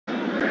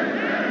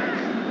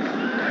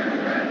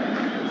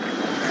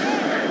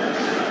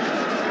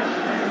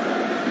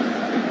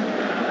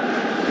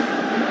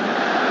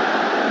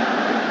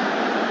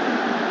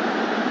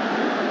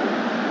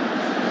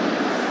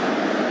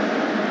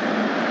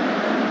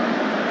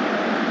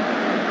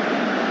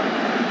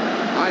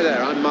Hi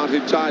there, I'm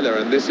Martin Tyler,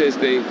 and this is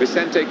the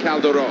Vicente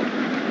Calderón.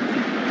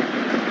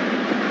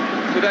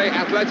 Today,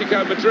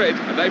 Athletico Madrid,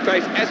 and they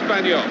face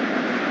Espanyol.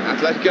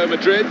 Atletico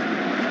Madrid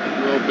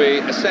will be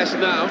assessed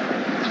now.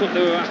 That's what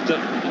they were after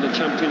in the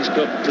Champions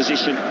Cup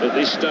position at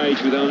this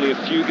stage, with only a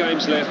few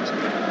games left.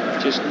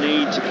 Just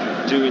need to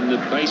keep doing the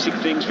basic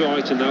things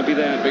right, and they'll be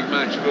there. Big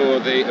match for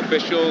the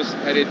officials,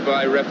 headed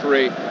by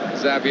referee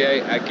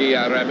Xavier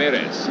Aguirre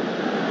Ramirez.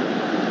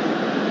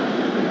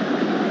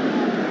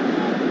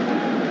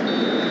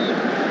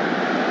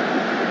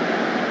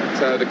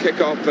 So the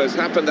kickoff has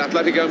happened.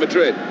 Atletico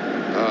Madrid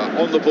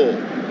on the ball.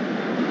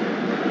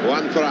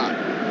 Juan Ferran.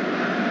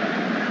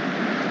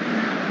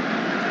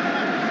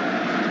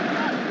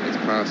 It's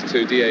passed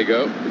to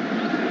Diego.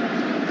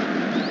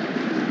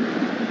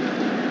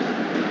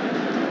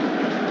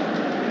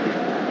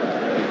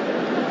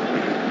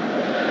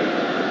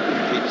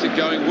 Keeps it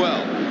going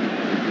well.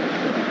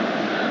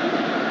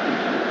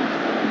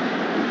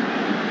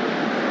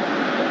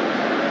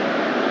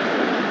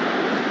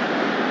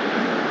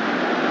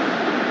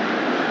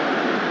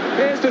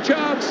 Here's the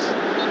chance.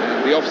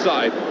 And the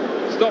offside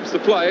stops the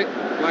play.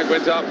 Flag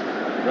went up.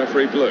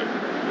 Referee blew.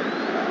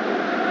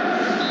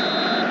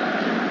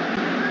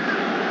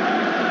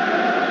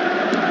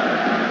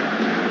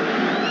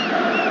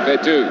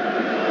 Verdu.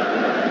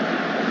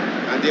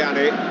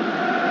 Andiani.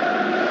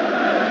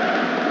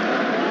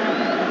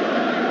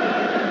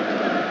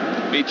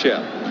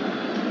 Michel.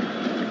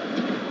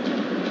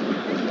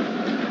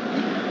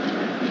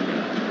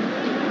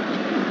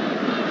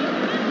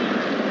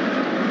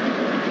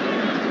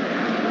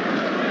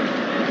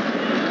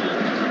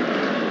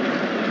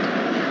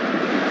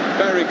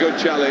 Very good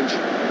challenge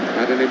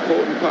at an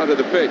important part of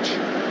the pitch.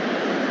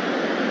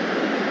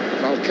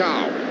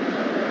 Falcao.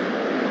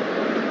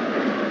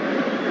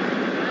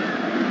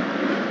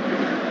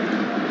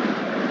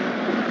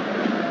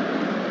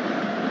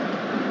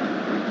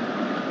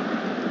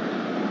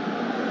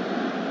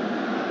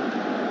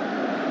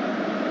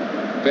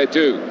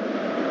 Verdu.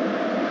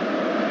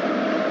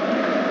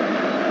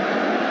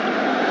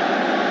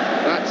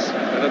 That's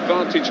an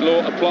advantage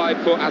law applied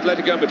for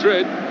Atletico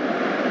Madrid.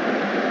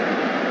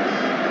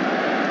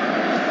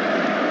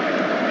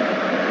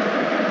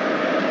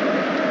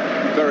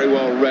 Very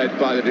well read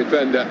by the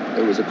defender.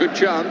 It was a good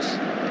chance.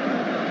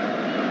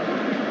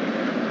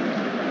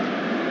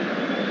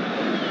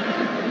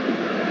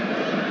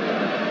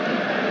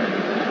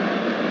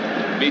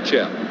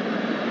 Michel.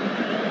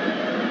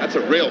 That's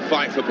a real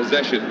fight for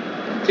possession.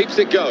 Keeps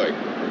it going.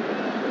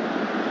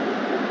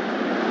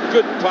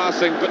 Good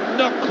passing, but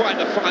not quite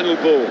the final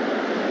ball.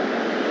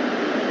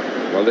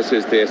 Well, this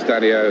is the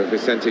Estadio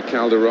Vicente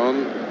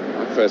Calderón.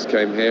 I first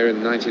came here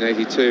in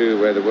 1982,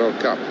 where the World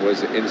Cup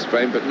was in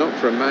Spain, but not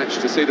for a match,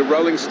 to see the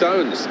Rolling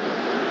Stones.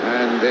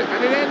 And it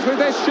ends with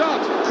this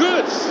shot.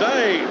 Good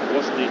save,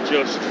 wasn't it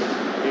just?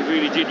 He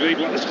really did read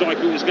what the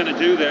striker was going to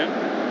do there.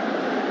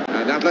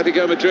 And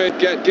Atletico Madrid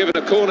get given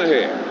a corner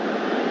here.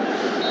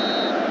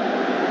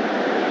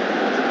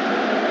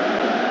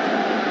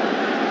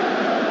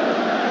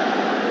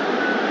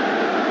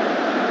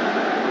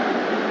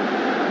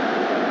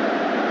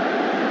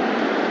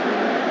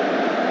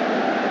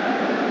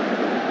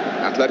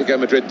 Atletico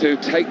Madrid to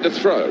take the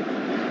throw.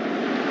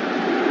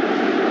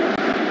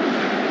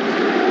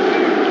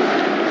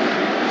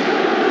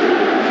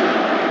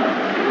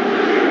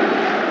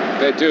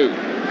 Verdu.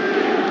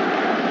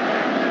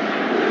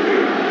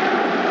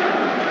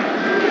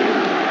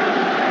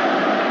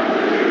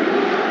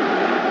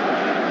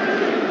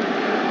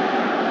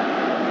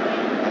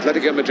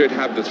 Atletico Madrid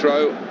have the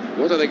throw.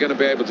 What are they going to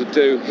be able to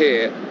do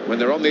here when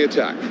they're on the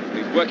attack?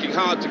 He's working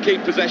hard to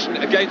keep possession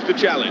against the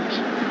challenge.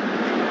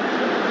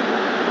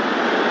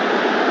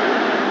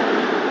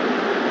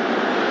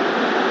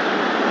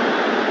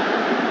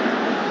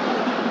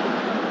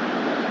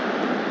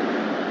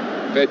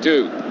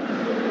 Verdu.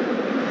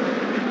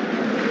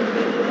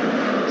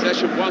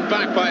 Possession won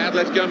back by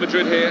Atletico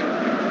Madrid here.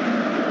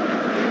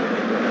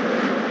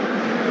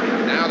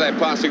 Now they're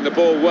passing the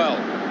ball well.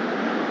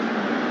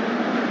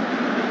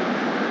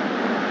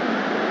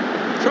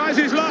 Tries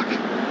his luck.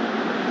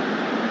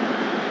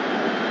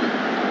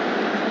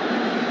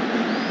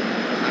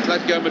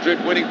 Atletico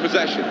Madrid winning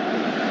possession.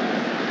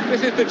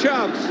 This is the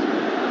chance.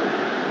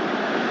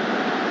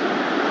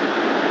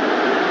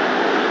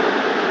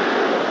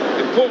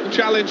 Important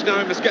challenge now,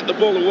 he must get the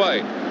ball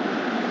away.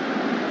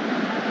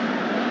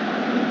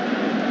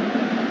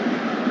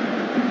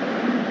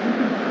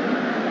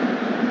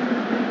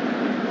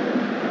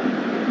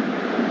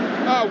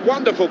 Oh,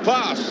 wonderful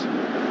pass.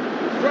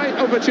 Great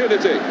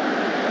opportunity.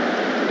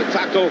 The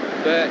tackle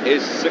there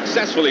is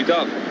successfully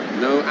done.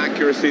 No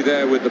accuracy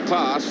there with the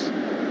pass,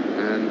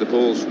 and the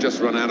ball's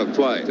just run out of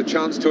play. The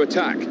chance to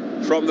attack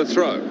from the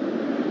throw.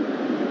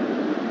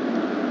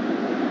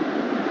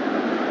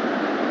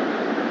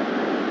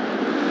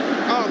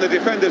 Oh, and the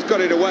defender's got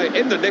it away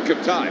in the nick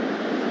of time.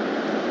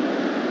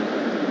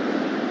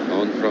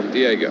 On from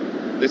Diego.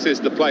 This is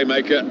the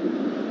playmaker,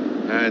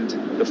 and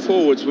the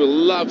forwards will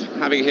love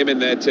having him in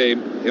their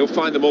team. He'll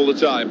find them all the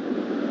time.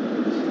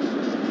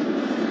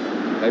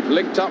 They've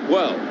linked up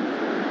well.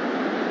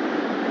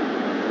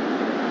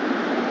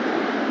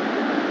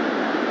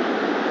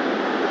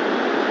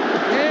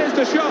 Here's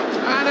the shot,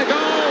 and a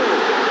goal!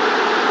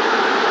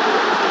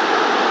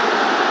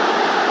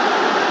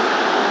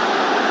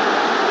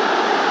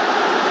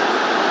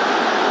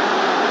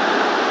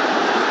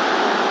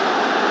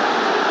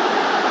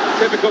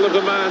 Typical of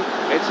the man,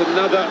 it's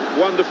another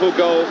wonderful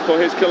goal for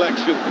his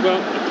collection.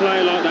 Well, a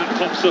player like that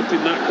pops up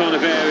in that kind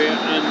of area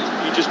and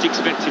you just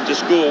expect him to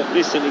score.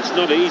 Listen, it's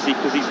not easy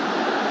because he's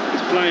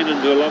playing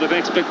under a lot of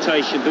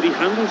expectation, but he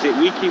handles it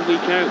week in,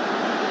 week out.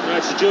 Now,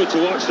 it's a joy to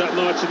watch that,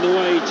 Martin, the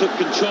way he took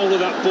control of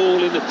that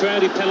ball in the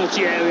crowded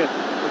penalty area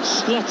and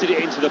slotted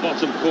it into the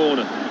bottom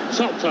corner.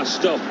 Top-class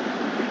stuff.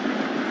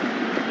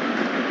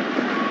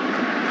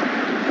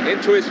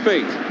 Into his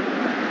feet.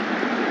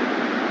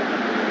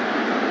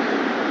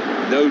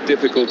 No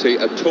difficulty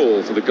at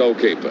all for the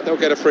goalkeeper. They'll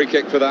get a free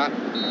kick for that.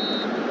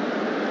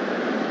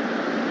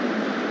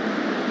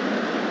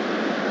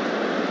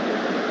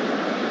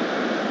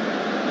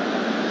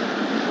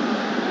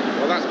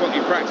 Well, that's what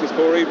you practice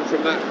for, even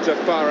from that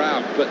far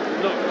out, but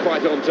not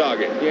quite on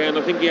target. Yeah, and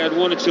I think he had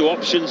one or two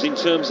options in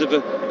terms of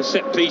a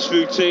set-piece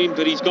routine,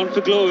 but he's gone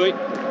for glory.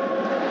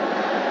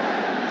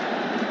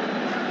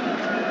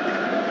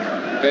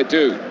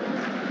 Verdu.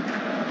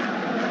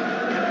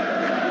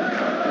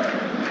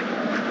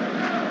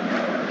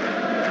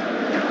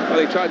 Well,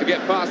 he tried to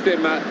get past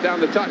him down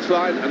the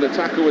touchline, and the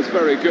tackle was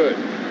very good.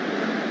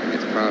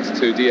 It's passed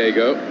to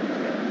Diego.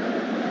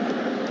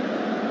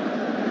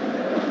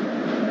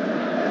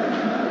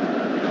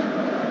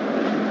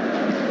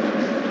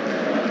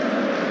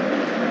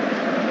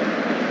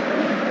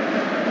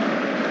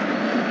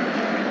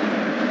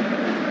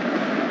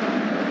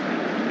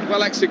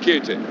 Well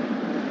executed.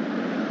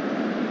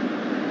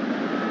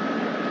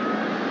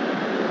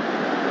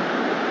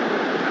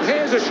 And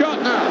here's a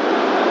shot now.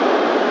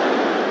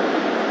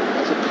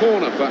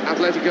 Corner for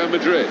Atletico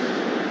Madrid.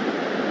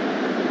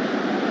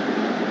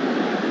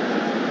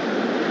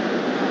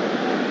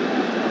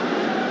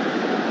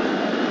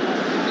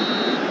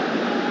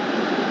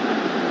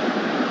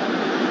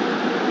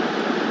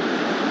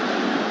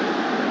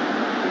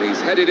 And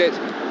he's headed it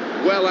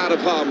well out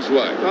of harm's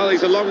way. Well,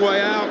 he's a long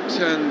way out,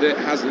 and it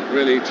hasn't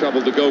really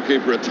troubled the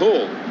goalkeeper at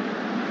all.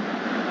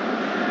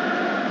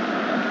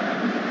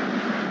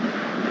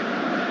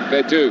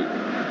 Verdu.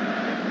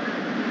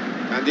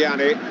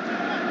 Andiani.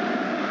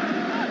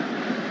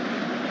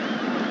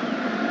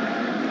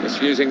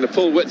 Just using the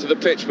full width of the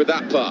pitch with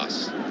that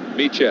pass.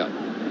 Michel.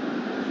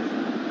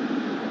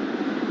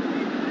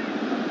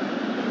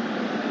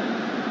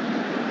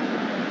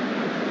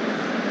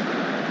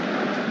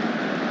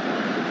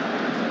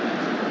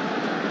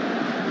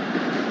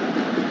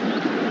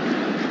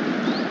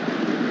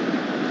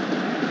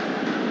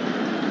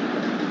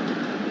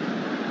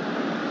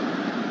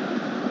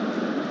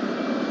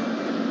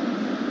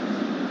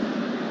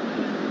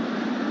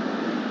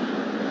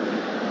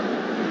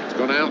 It's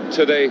gone out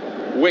to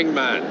the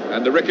wingman,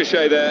 and the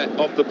ricochet there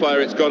off the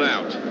player, it's gone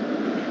out,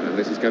 and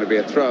this is going to be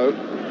a throw.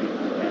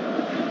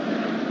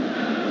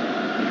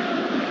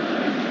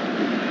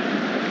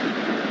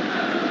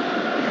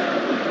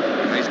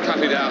 He's cut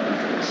it out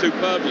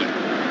superbly.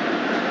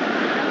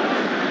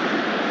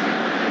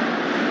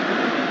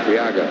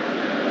 Thiago.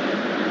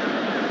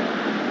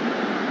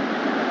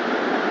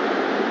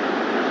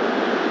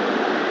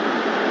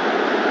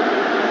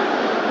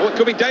 Oh, it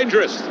could be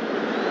dangerous.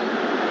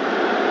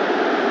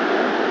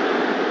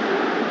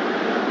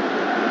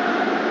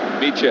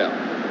 Michel.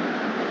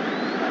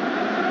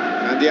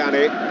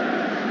 Andiani.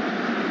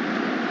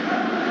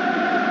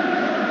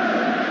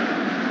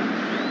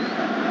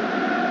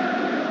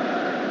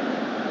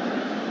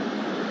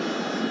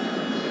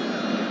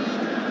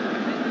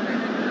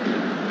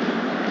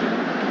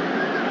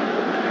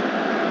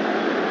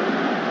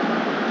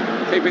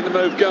 Keeping the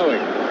move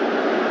going.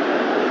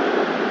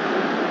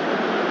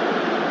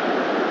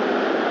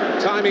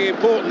 Timing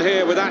important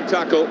here with that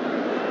tackle.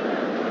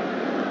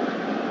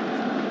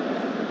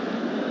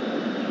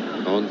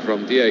 On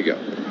from Diego.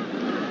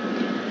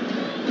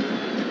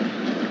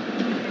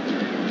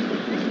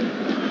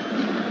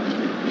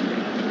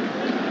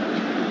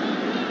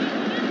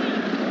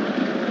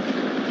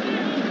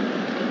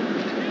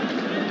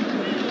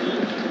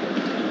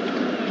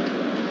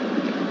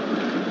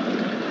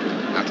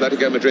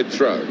 Atletico Madrid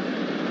throw. He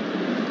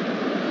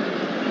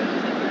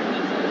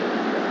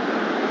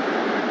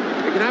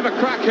can have a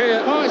crack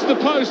here. Oh, it's the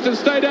post and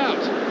stayed out.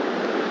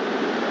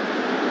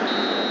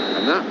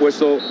 And that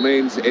whistle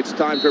means it's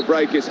time for a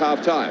break. It's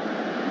half-time.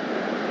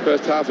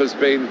 First half has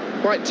been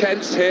quite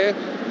tense here,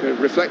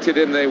 reflected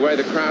in the way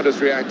the crowd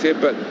has reacted,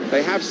 but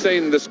they have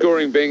seen the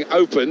scoring being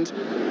opened,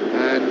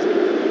 and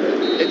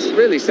it's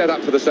really set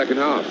up for the second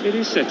half. It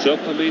is set up.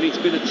 I mean, it's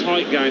been a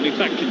tight game. If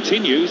that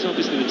continues,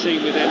 obviously the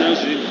team with their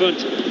noses in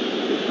front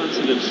will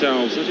fancy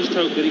themselves. I just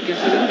hope that it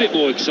gets a little bit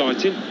more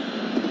exciting.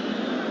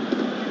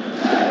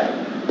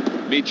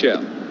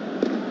 Michel.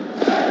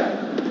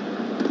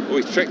 Oh,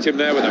 he's tricked him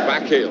there with a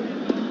back heel.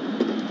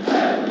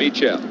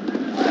 Michel.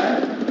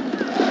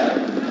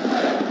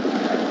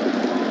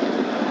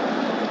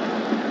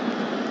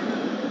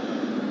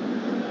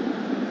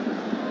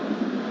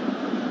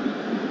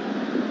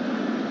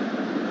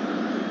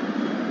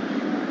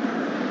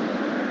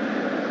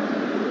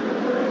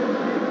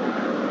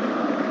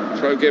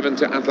 Throw given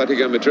to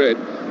Atletico Madrid,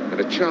 and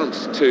a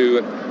chance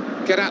to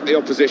get at the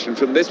opposition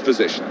from this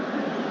position.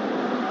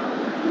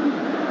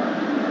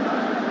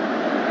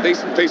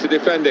 Decent piece of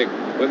defending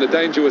when the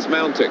danger was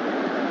mounting.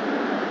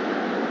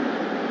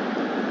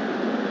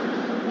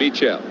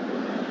 Michel.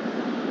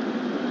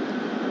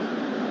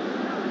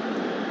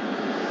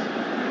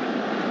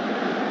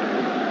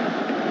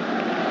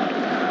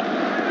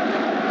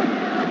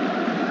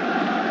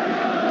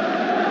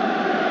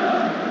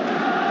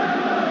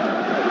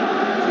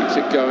 Keeps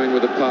it going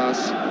with a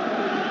pass.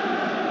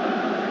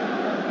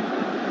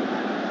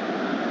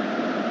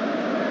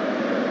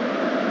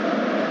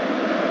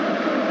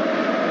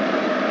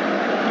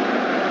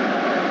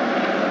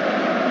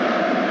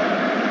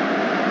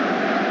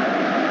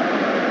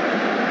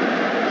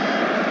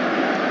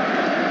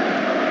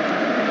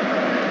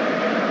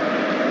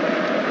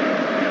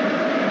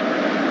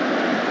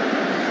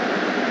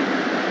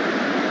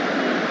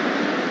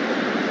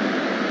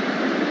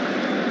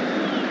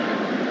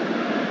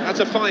 That's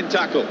a fine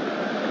tackle.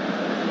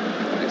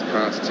 It's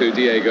passed to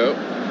Diego.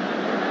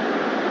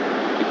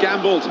 He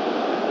gambled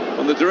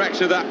on the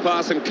direction of that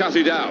pass and cut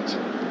it out.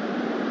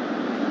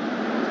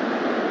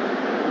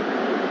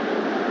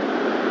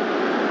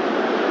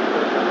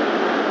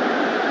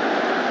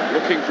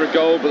 Looking for a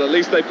goal, but at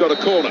least they've got a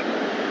corner.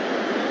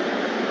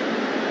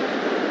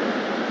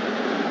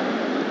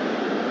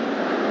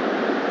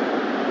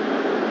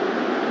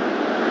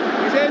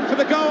 He's in for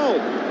the goal.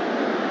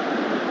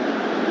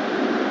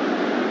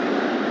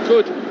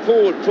 Good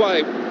forward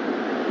play.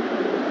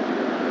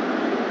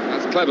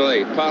 That's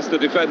cleverly past the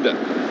defender.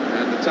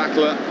 And the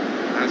tackler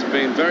has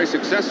been very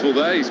successful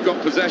there. He's got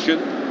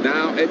possession.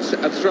 Now it's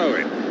a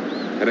throw-in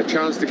and a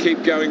chance to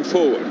keep going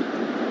forward.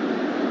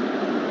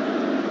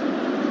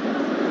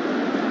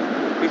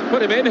 He's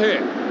put him in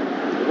here.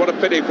 What a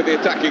pity for the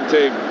attacking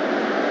team.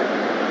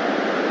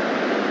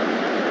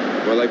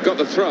 Well, they've got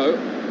the throw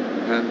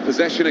and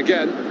possession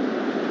again.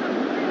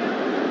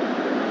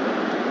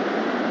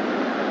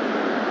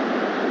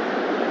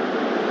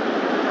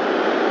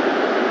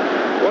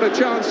 What a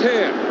chance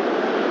here.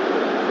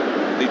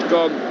 He's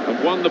gone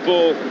and won the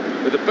ball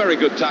with a very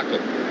good tackle.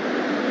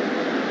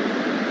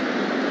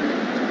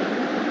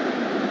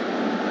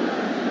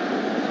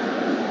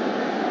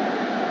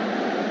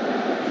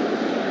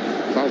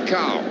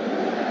 Falcao.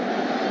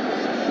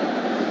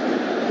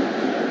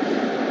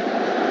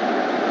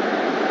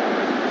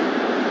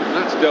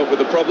 That's dealt with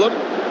the problem.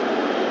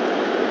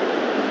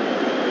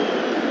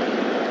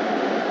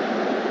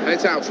 And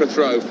it's out for a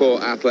throw for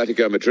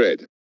Atletico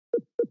Madrid.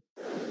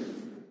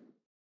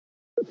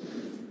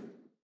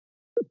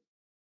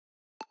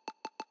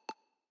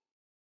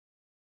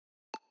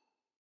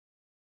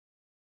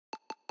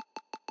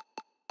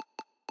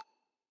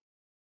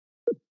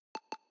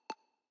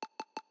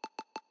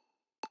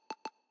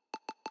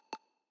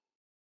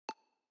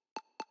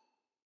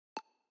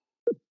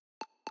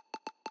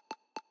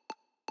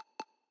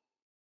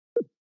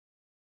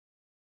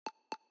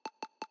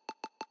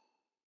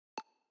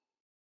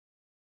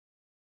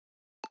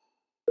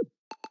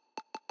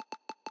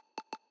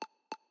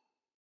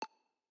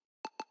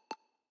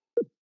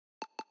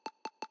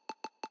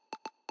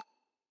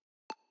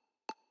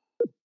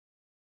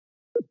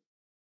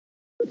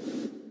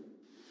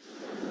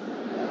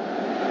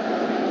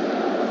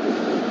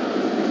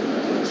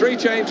 Three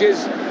changes,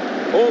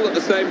 all at the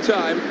same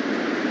time.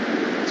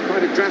 It's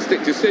quite a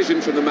drastic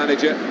decision from the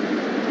manager.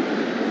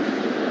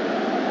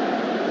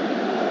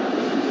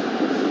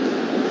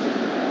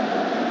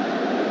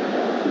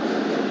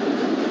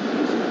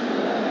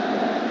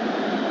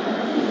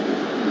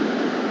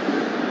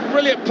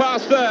 Brilliant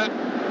pass there.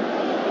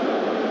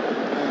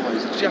 Oh,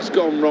 it's just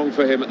gone wrong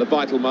for him at the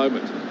vital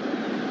moment.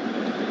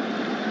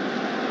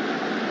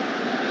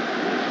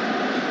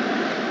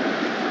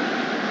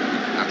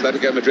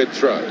 Atletico Madrid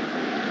throw.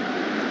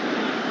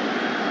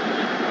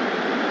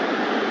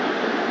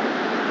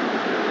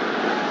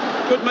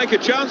 Could make a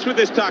chance with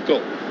this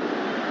tackle.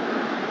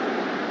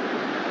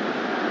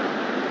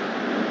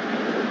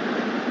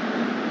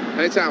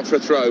 And it's out for a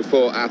throw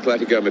for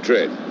Atletico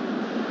Madrid.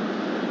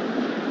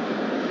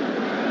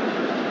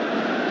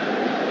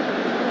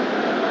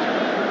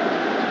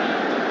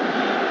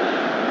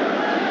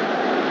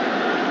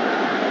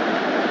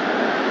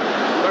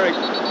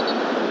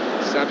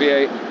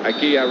 Xavier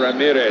Aguirre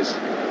Ramirez,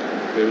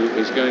 who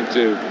is going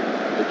to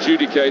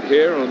adjudicate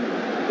here on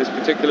this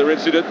particular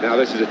incident. Now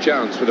this is a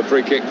chance for the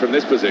free kick from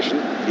this position.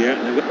 Yeah,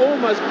 they were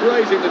almost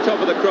grazing the top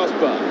of the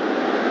crossbar.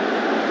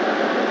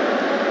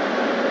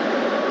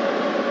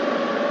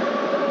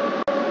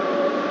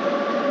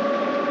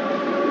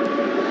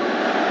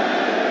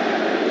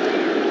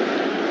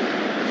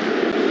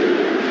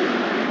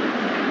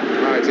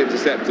 Now it's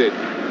intercepted.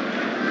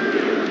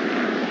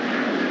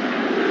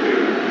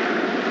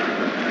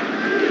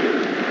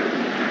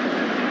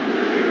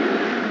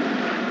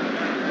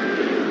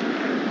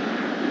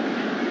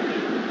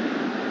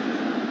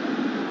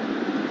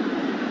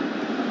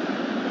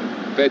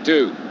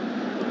 Bedu.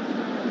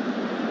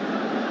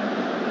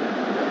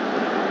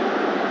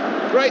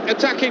 Great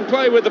attacking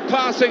play with the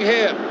passing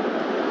here.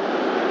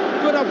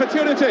 Good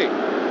opportunity.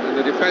 And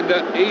the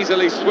defender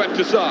easily swept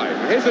aside.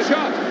 Here's the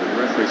shot.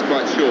 The referee's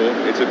quite sure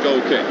it's a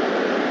goal kick.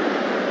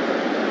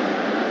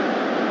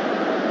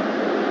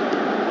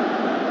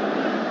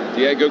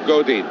 Diego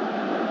Godin.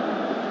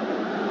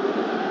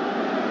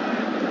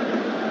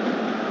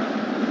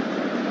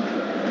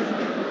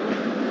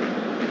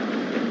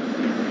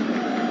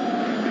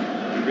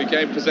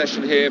 Regained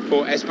possession here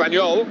for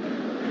Espanyol.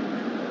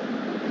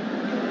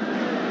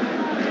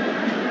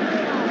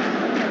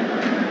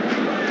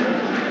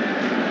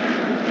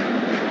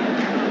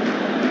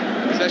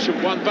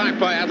 Possession won back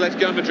by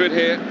Atletico Madrid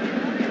here.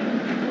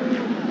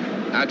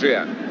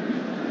 Adrian.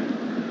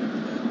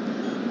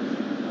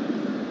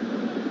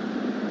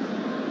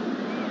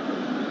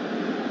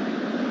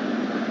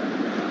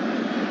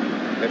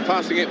 They're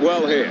passing it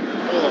well here.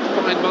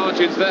 Oh, fine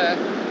margins there,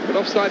 but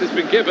offside has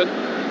been given.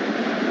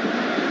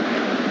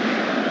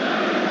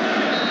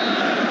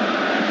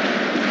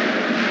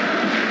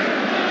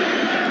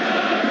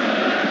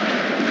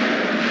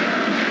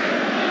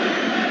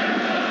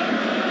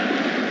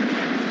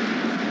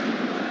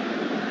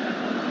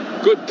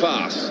 Good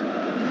pass.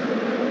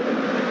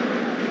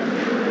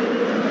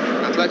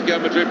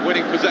 Atletico Madrid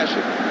winning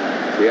possession.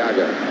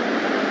 Thiago.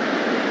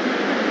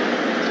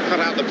 He's cut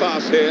out the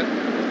pass here.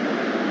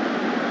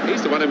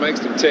 He's the one who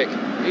makes them tick.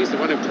 He's the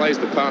one who plays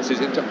the passes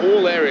into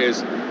all areas.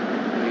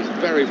 He's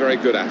very, very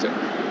good at it.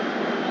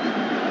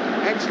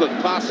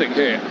 Excellent passing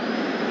here.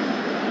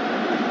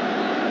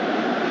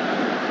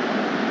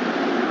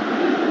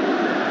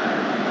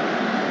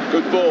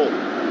 Good ball.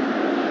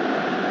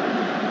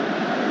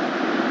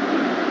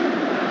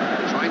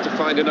 Trying to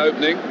find an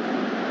opening.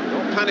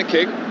 Not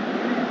panicking.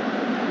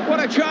 What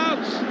a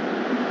chance!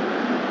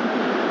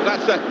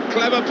 That's a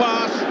clever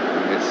pass.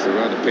 It's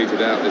rather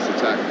petered out, this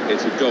attack.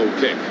 It's a goal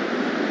kick.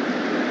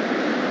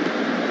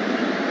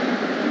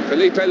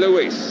 Felipe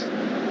Luis.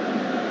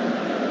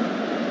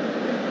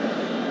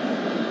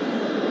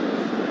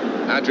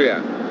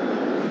 Adrian.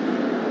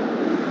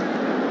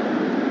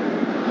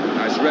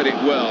 Has read it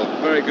well.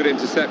 Very good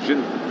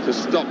interception to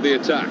stop the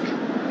attack.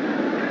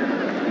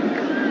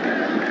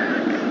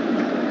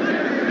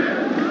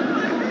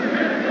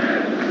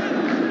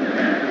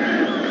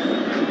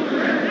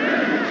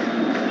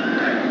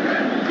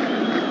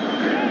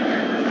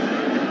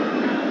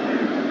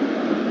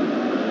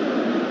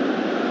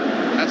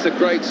 That's a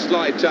great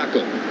slide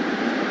tackle.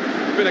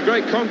 It's been a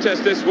great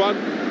contest, this one,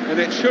 and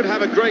it should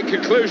have a great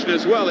conclusion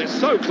as well. It's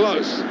so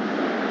close.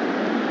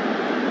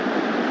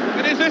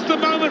 And is this the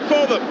moment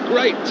for them?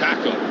 Great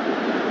tackle.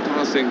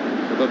 Passing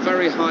of a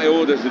very high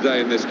order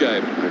today in this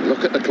game. And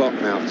look at the clock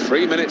now,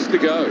 3 minutes to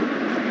go.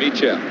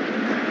 Michel.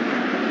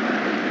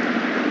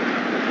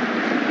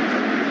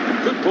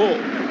 Good ball.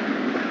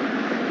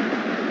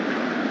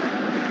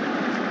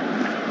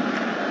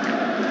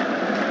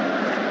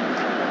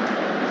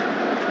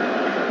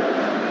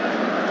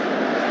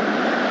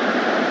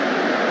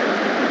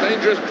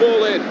 Dangerous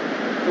ball in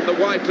from the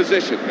wide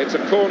position. It's a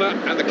corner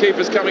and the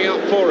keeper's coming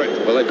up for it.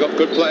 Well, they've got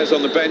good players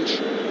on the bench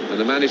and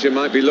the manager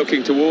might be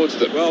looking towards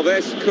them. Well,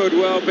 this could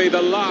well be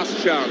the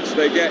last chance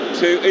they get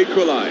to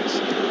equalise.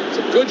 It's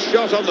a good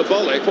shot on the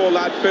volley. Poor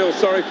lad feels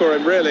sorry for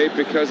him, really,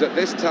 because at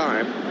this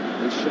time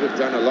he should have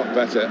done a lot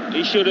better.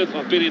 He should have.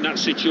 I've been in that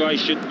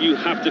situation. You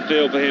have to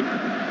feel for him.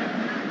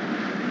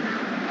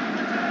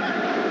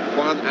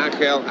 Juan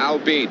Angel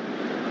Albin.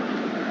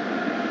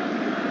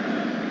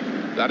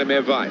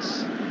 Vladimir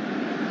Weiss.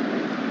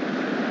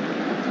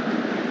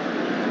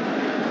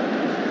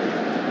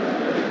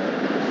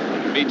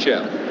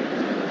 Michel.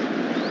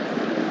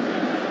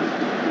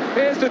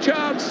 Here's the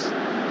chance.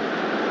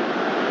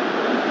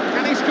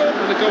 Can he score?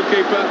 And the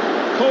goalkeeper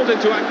called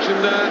into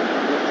action there.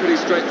 Pretty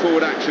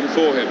straightforward action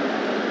for him.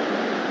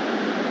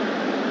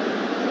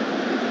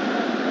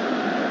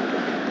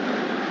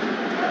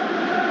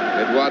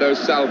 Eduardo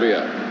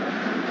Salvio.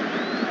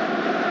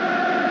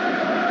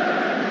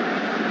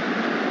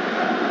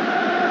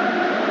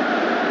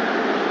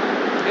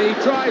 He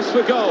tries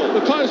for goal.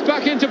 The post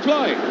back into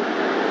play.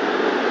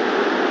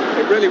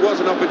 It really was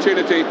an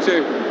opportunity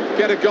to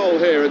get a goal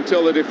here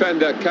until the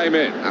defender came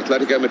in.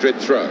 Atletico Madrid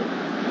throw.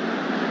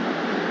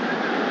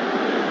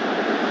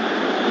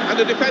 And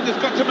the defender's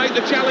got to make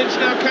the challenge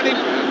now, can he?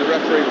 And the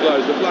referee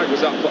blows. The flag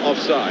was up for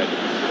offside.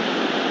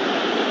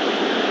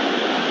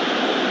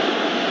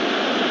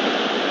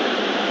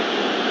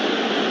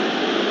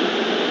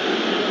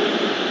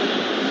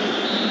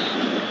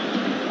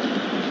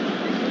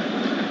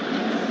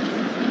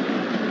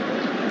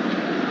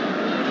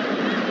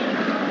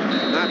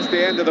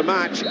 The end of the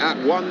match at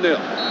 1-0.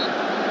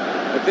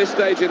 At this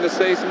stage in the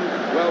season,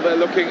 well, they're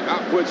looking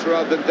upwards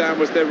rather than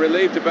downwards. They're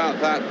relieved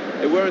about that.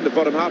 They were in the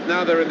bottom half,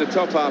 now they're in the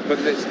top half,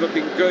 and it's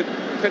looking good.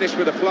 Finish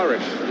with a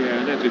flourish. Yeah,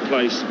 and every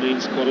place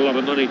means quite a lot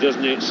of money,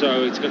 doesn't it?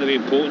 So it's going to be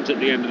important at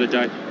the end of the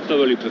day.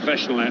 Thoroughly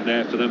professional out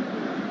there for them.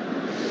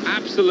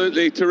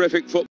 Absolutely terrific football.